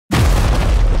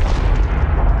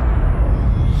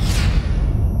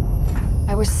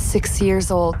was 6 years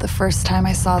old the first time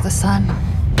I saw the sun.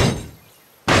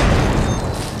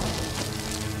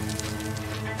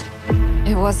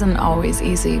 It wasn't always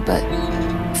easy, but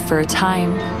for a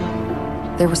time,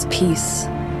 there was peace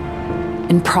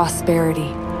and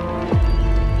prosperity.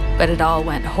 But it all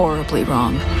went horribly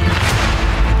wrong.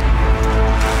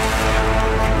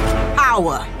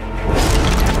 Power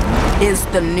is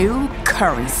the new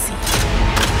currency.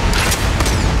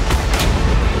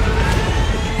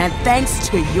 And thanks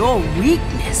to your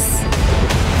weakness,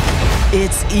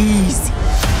 it's easy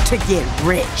to get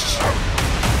rich.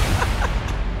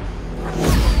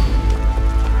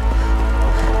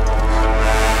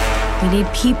 We need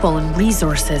people and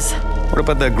resources. What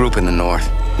about that group in the north,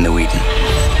 New Eden?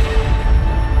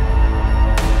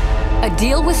 A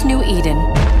deal with New Eden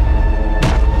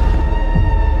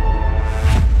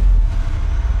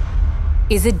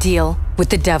is a deal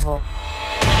with the devil.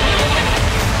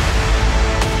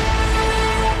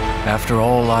 After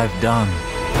all I've done,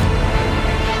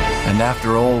 and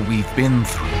after all we've been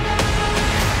through,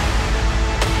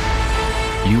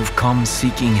 you've come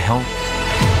seeking help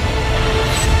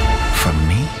from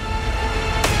me?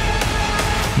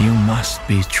 You must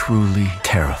be truly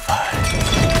terrified.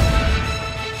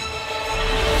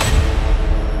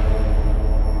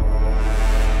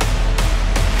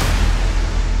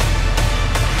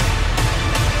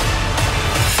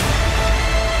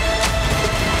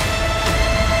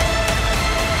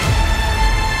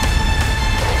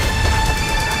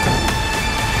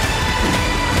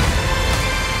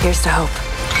 Here's to hope.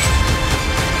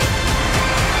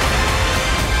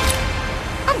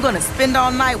 I'm gonna spend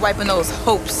all night wiping those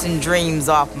hopes and dreams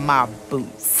off my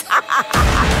boots.